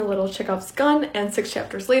little Chekhov's gun, and 6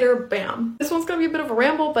 chapters later, bam. This one's gonna be a bit of a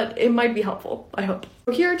ramble, but it might be helpful, I hope.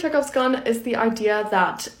 So here, Chekhov's gun is the idea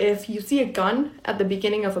that if you see a gun at the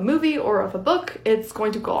beginning of a movie or of a book, it's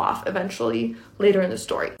going to go off eventually later in the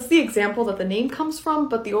story. That's the example that the name comes from,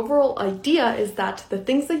 but the overall idea is that the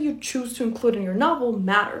things that you choose to include in your novel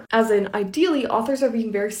matter. As in, ideally, authors are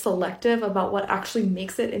being very selective about what actually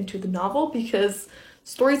makes it into the novel, because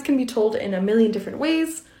stories can be told in a million different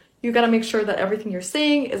ways. You gotta make sure that everything you're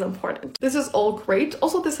saying is important. This is all great.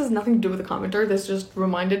 Also, this has nothing to do with the commenter. This just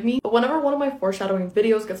reminded me. But whenever one of my foreshadowing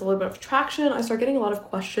videos gets a little bit of traction, I start getting a lot of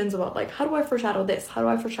questions about like, how do I foreshadow this? How do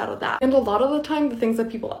I foreshadow that? And a lot of the time, the things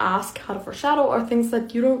that people ask how to foreshadow are things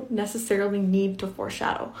that you don't necessarily need to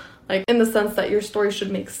foreshadow. Like in the sense that your story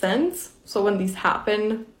should make sense. So when these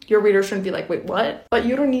happen, your reader shouldn't be like, wait, what? But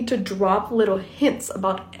you don't need to drop little hints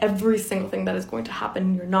about every single thing that is going to happen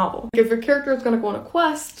in your novel. If your character is going to go on a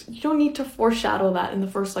quest, you don't need to foreshadow that in the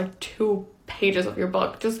first like 2 pages of your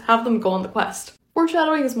book. Just have them go on the quest.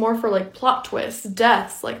 Foreshadowing is more for like plot twists,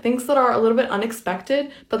 deaths, like things that are a little bit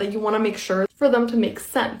unexpected, but that you want to make sure for them to make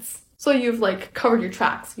sense. So you've like covered your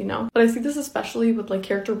tracks, you know? But I see this especially with like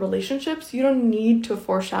character relationships. You don't need to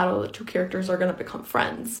foreshadow that 2 characters are gonna become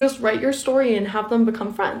friends. Just write your story and have them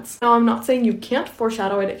become friends. Now, I'm not saying you can't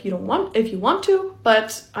foreshadow it if you want to,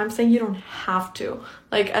 but I'm saying you don't have to.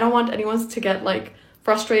 Like, I don't want anyone to get like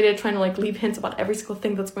frustrated trying to like leave hints about every single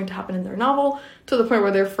thing that's going to happen in their novel to the point where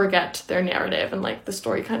they forget their narrative and like the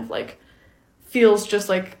story kind of like feels just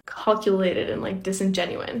like calculated and like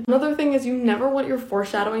disingenuine. Another thing is you never want your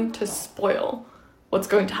foreshadowing to spoil what's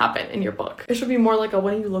going to happen in your book. It should be more like a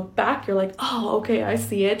when you look back, you're like, oh, okay, I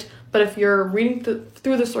see it. But if you're reading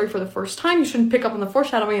through the story for the first time, you shouldn't pick up on the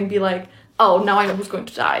foreshadowing and be like, oh, now I know who's going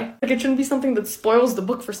to die. Like it shouldn't be something that spoils the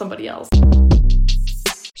book for somebody else.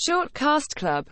 Short Cast Club